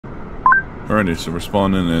Alrighty, so we're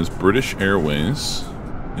spawning as British Airways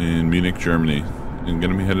in Munich, Germany, and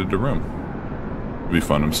gonna be headed to Rome. It'll be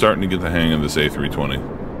fun. I'm starting to get the hang of this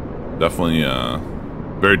A320. Definitely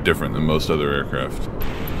very different than most other aircraft.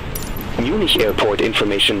 Munich Airport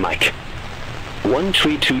information mic.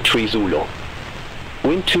 1323 Zulu.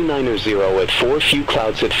 Wind 290 at 4, few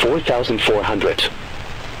clouds at 4,400.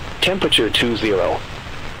 Temperature 20.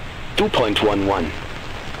 2.11.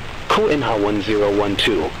 QNH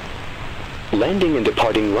 1012. Landing and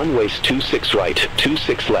departing runways 26 right,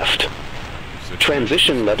 26 left.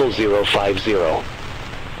 Transition level 050.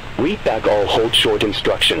 Read back all hold short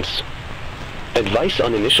instructions. Advice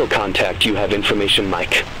on initial contact, you have information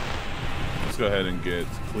mic. Let's go ahead and get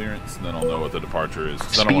clearance, and then I'll know what the departure is.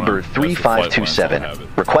 Speedbird 3527.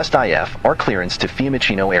 Request IF or clearance to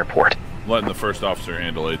Fiumicino Airport. Letting the first officer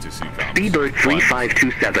handle ATC comms. Speedbird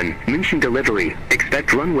 3527, München delivery.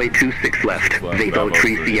 Expect runway 26 left. Vavo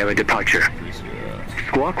 3 Sierra departure.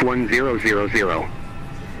 Squawk 1000. 100,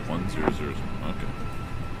 okay.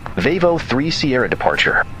 Vavo 3 Sierra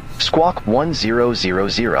departure. Squawk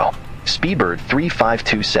 1000. Speedbird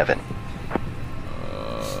 3527.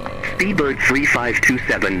 Speedbird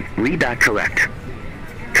 3527, readback correct.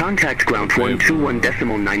 Contact ground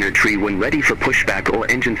 121.93 when ready for pushback or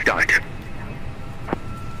engine start.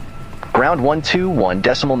 Ground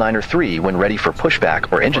 121.93 when ready for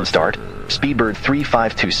pushback or engine start. Speedbird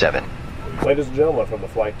 3527. Ladies and gentlemen from the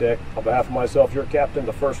flight deck, on behalf of myself, your captain,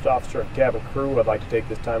 the first officer, and cabin crew, I'd like to take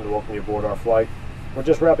this time to welcome you aboard our flight. We're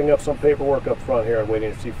just wrapping up some paperwork up front here and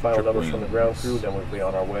waiting to see final numbers from the ground crew, then we'll be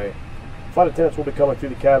on our way. Flight attendants will be coming through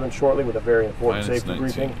the cabin shortly with a very important safety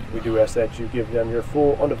briefing. We do ask that you give them your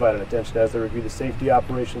full, undivided attention as they review the safety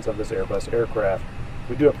operations of this Airbus aircraft.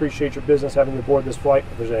 We do appreciate your business having you aboard this flight.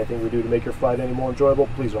 If there's anything we do to make your flight any more enjoyable,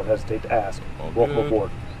 please don't hesitate to ask. Welcome aboard.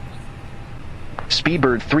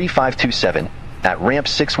 Speedbird 3527 at ramp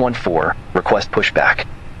 614. Request pushback.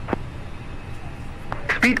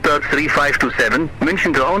 Speedbird 3527,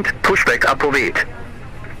 München ground, pushback approved.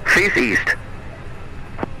 Face east.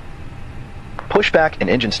 Pushback and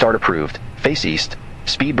engine start approved. Face east.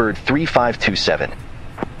 Speedbird 3527.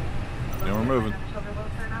 Now we're moving.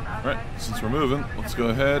 Alright, since we're moving, let's go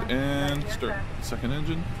ahead and start the second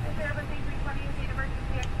engine.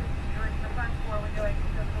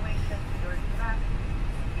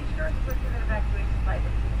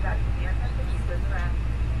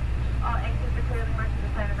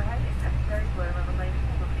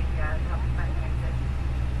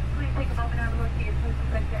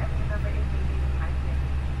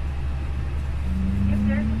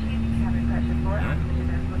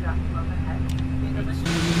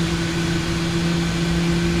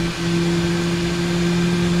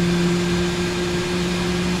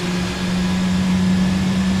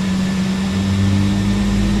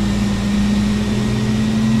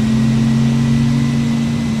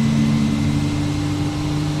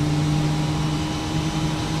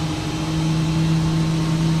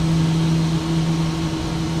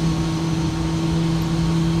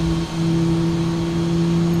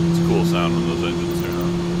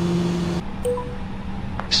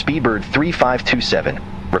 Speedbird 3527.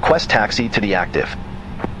 Request taxi to the active.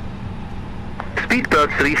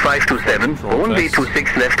 Speedbird 3527, runway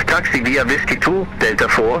 26 left, taxi via Whiskey 2, Delta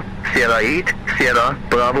 4, Sierra 8, Sierra,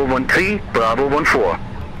 Bravo 13, Bravo 14.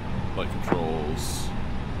 Flight controls.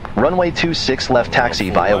 Runway 26 left, taxi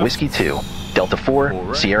via Whiskey 2, Delta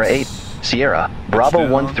 4, Sierra 8, Sierra,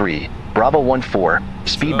 Bravo 13, Bravo 14,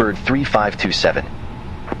 Speedbird 3527.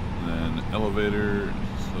 And then elevator,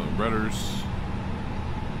 so rudders.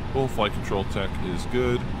 Full flight control tech is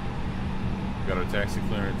good. Got our taxi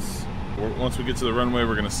clearance. Once we get to the runway,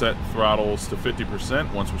 we're going to set throttles to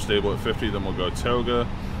 50%. Once we're stable at 50, then we'll go toga.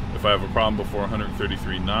 If I have a problem before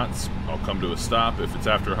 133 knots, I'll come to a stop. If it's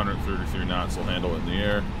after 133 knots, I'll handle it in the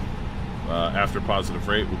air. After positive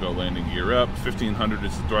rate, we'll go landing gear up. 1500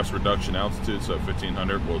 is the thrust reduction altitude, so at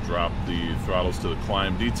 1500, we'll drop the throttles to the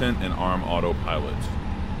climb detent and arm autopilot. So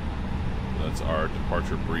that's our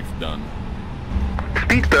departure brief done.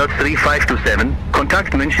 Speedbird 3527,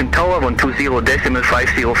 contact München Tower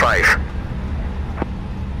 120.505.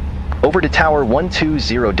 Over to Tower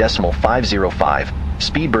 120.505,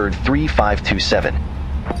 Speedbird 3527.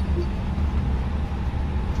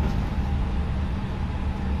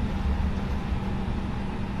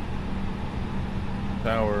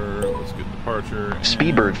 Tower, let's get departure.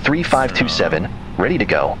 Speedbird 3527, ready to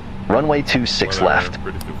go. Runway 26 left.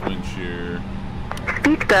 Predictive wind shear.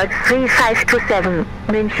 Speedbird 3527,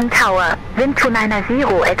 München Tower, wind 290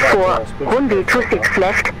 at 4, runway 26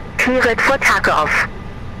 left, cleared for takeoff.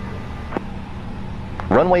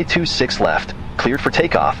 Runway 26 left, cleared for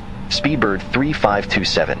takeoff. Speedbird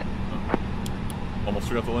 3527. Almost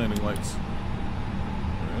forgot the landing lights.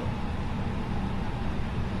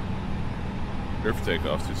 Clear for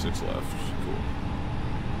takeoff, 26 left. Cool.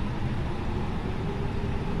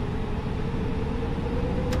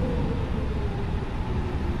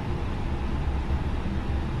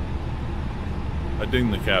 I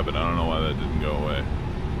dinged the cabin. I don't know why that didn't go away.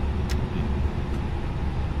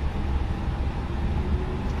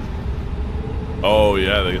 Oh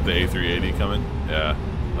yeah, they get the A380 coming. Yeah,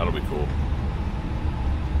 that'll be cool.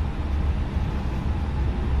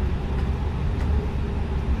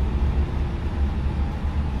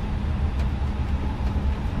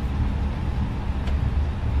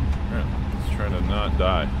 Alright, let's try to not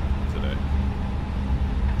die today.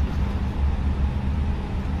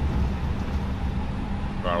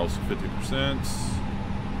 Throttles to 50%.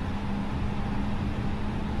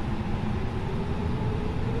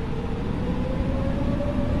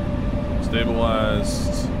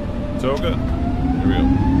 Stabilized. Toga. Here we go.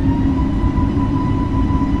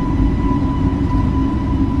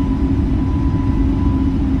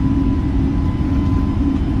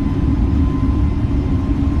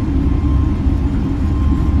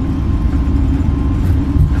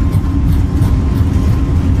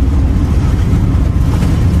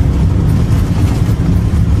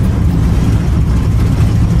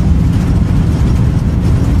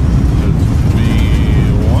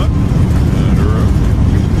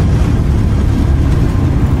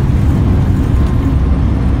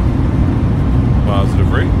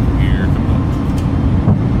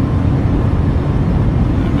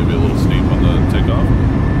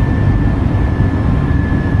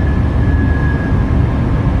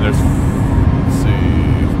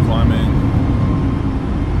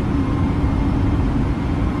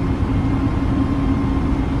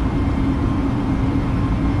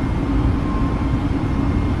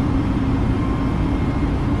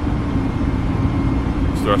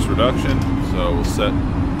 Thrust reduction, so we'll set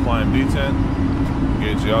climb detent,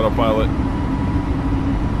 engage the autopilot,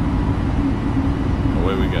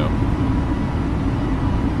 away we go.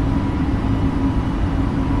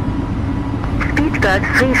 Speedbird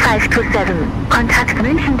 3527, contact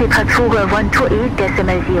München departure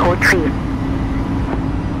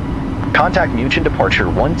 128.03. Contact Munich departure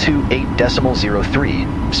 128.03,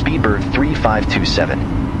 Speedbird 3527.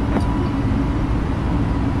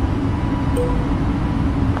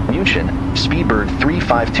 Munich, Speedbird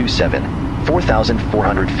 3527,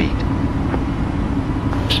 4,400 feet.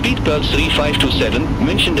 Speedbird 3527,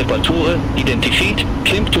 München departure, identified,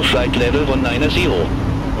 climb to flight level 190.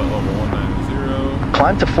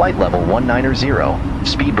 Climb to flight level 190,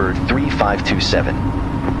 Speedbird 3527.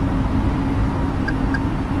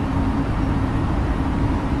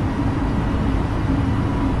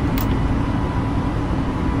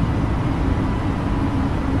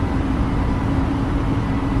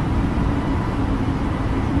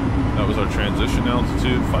 Transition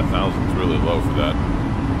altitude, 5,000 is really low for that.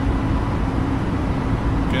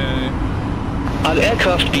 Okay. All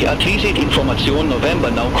aircraft BeyondATC information November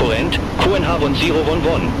now current, QNH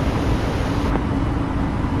 1011.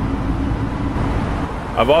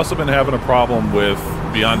 I've also been having a problem with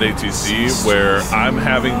BeyondATC where I'm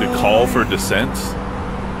having to call for descent.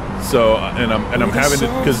 So, and I'm having to,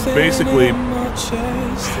 because basically,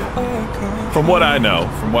 from what I know,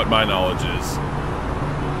 from what my knowledge is,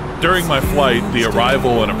 during my flight, the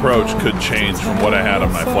arrival and approach could change from what I had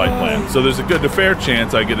on my flight plan. So there's a good to fair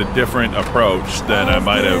chance I get a different approach than I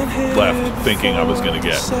might have left thinking I was going to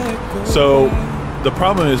get. So the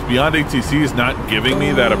problem is BeyondATC is not giving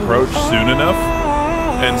me that approach soon enough.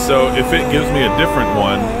 And so if it gives me a different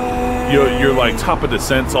one, you're like top of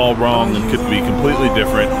descent's all wrong and could be completely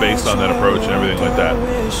different based on that approach and everything like that.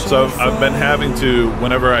 So I've been having to,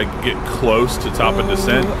 whenever I get close to top of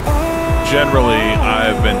descent, generally,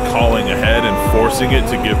 I've been calling ahead and forcing it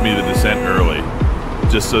to give me the descent early,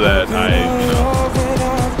 just so that I,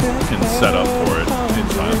 can set up for it in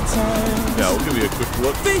time. Yeah, we'll give you a quick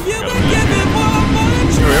look. Here we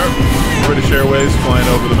are, British Airways flying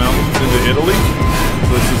over the mountains into Italy.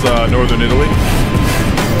 So this is northern Italy.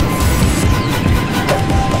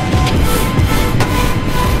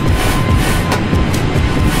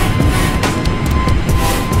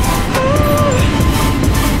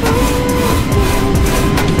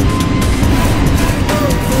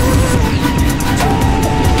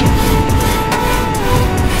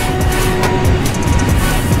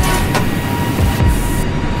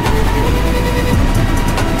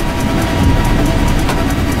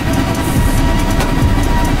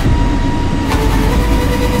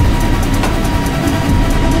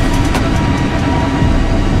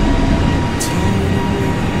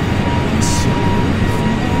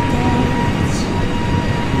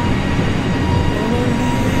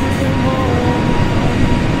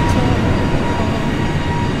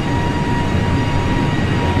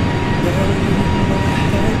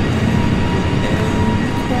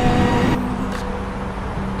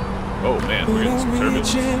 we're getting some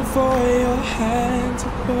turbulence.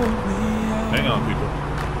 Hang on, people.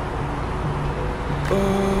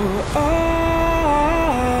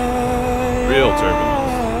 Real turbulence.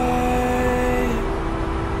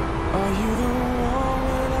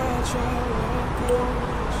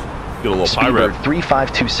 Get a little Speedbird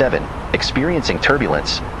 3527, experiencing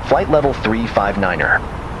turbulence, flight level 359er.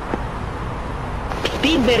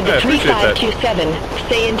 Speedbird 3527,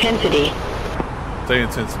 stay intensity. Stay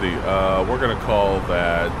intensity. We're gonna call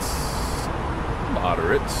that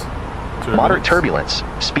moderate. Moderate turbulence,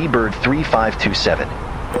 Speedbird 3527.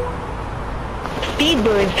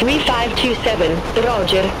 Speedbird 3527,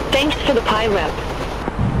 Roger, thanks for the PIREP.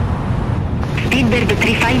 Speedbird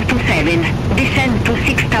 3527, descend to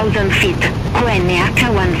 6,000 feet,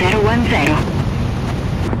 QNH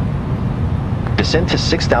 1010. Descend to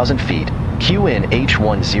 6,000 feet, QNH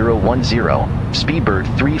 1010, Speedbird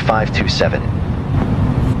 3527.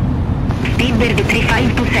 Speedbird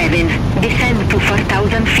 3527, descend to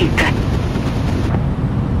 4,000 feet.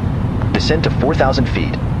 Descend to 4,000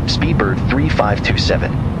 feet, Speedbird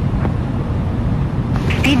 3527.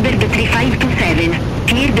 Speedbird 3527,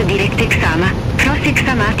 cleared direct exam, cross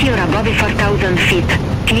examati or above 4,000 feet,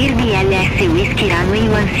 cleared ELS Whiskey runway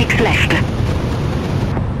 16 left.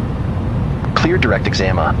 Cleared direct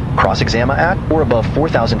exama, cross exama at or above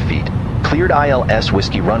 4,000 feet, cleared ILS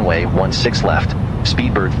Whiskey runway 16 left,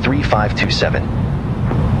 Speedbird 3527.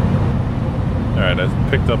 Alright, I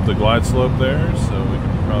picked up the glide slope there, so we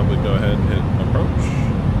can probably go ahead and hit approach.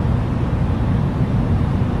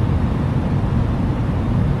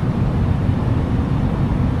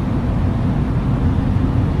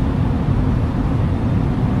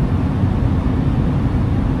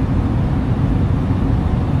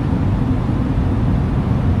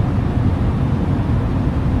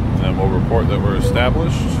 And we'll report that we're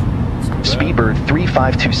established. Speedbird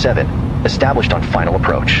 3527, established on final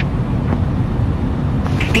approach.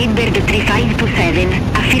 Speedbird 3527,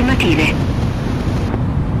 affirmative.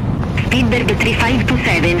 Speedbird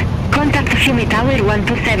 3527, contact Fiume Tower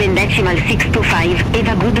 127.625,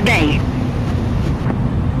 have a good day.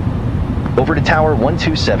 Over to Tower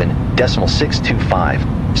 127.625,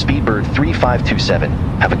 Speedbird 3527,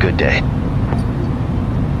 have a good day.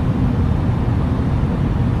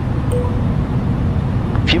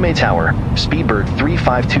 Fiume Tower, Speedbird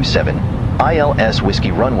 3527, ILS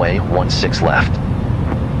Whiskey runway 16 left.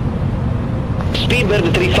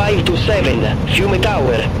 Speedbird 3527, Fiume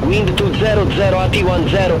Tower, wind 200 at 10,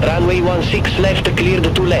 runway 16 left, cleared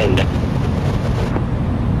to land.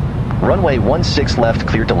 Runway 16 left,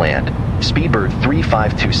 cleared to land. Speedbird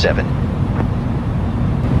 3527.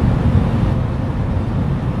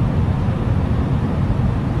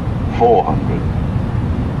 $400.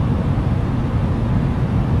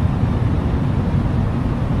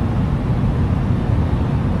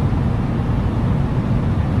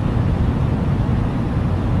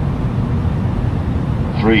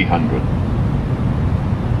 $300.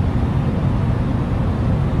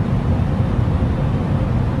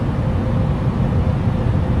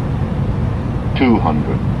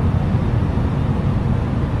 $200.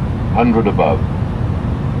 100 above.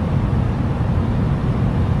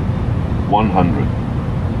 100.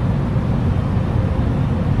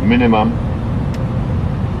 Minimum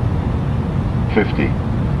 50,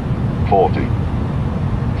 40,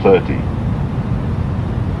 30,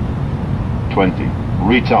 20.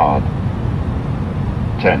 Retard.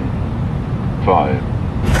 10, 5.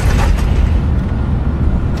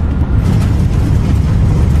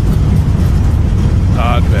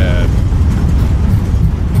 Not bad.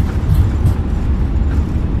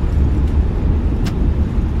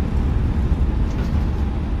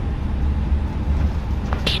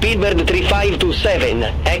 Speedbird 3527,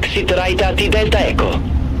 exit right at Delta Echo.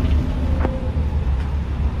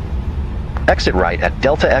 Exit right at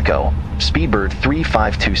Delta Echo, Speedbird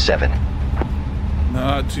 3527.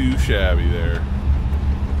 Not too shabby there.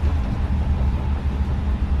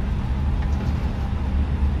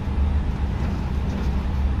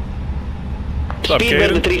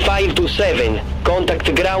 Speedbird 3527,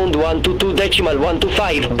 contact ground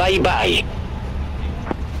 122.125, bye-bye.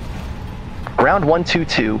 Ground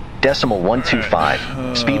 122.125,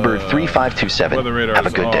 Speedbird 3527, Weather radar have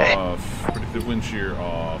a good day. off. Predicted wind shear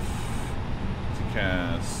off.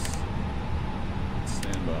 TCAS.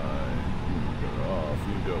 Standby. You go off.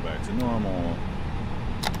 You go back to normal.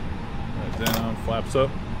 Right down. Flaps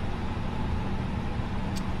up.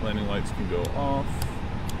 Landing lights can go off.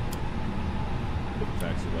 Put the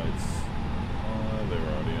taxi lights on. They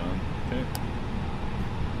were already on. Okay.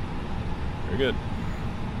 Very good.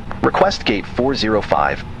 Request gate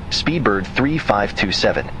 405, Speedbird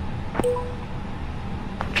 3527.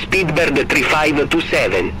 Speedbird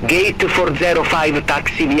 3527, gate 405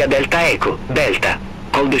 taxi via Delta Echo, Delta.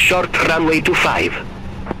 Hold short runway 25.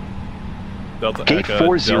 Delta Gate Echo,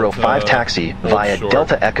 405 Delta, taxi hold via short.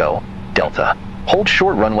 Delta Echo, Delta. Hold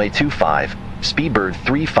short runway 25, Speedbird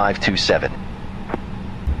 3527.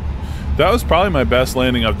 That was probably my best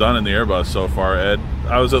landing I've done in the Airbus so far, Ed.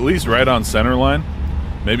 I was at least right on center line.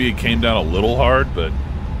 Maybe it came down a little hard, but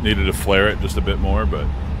needed to flare it just a bit more, but...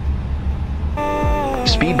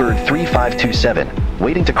 Speedbird 3527,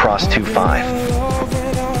 waiting to cross 25.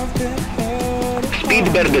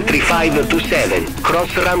 Speedbird 3527,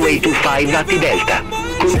 cross runway 25 at Delta.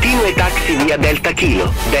 Continue taxi via Delta Kilo,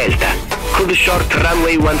 Delta. Hold short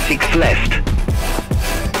runway 16 left.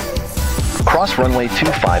 Cross runway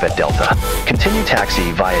 25 at Delta. Continue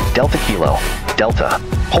taxi via Delta Kilo, Delta.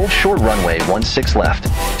 Hold short runway 16 left,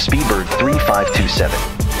 Speedbird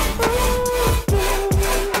 3527.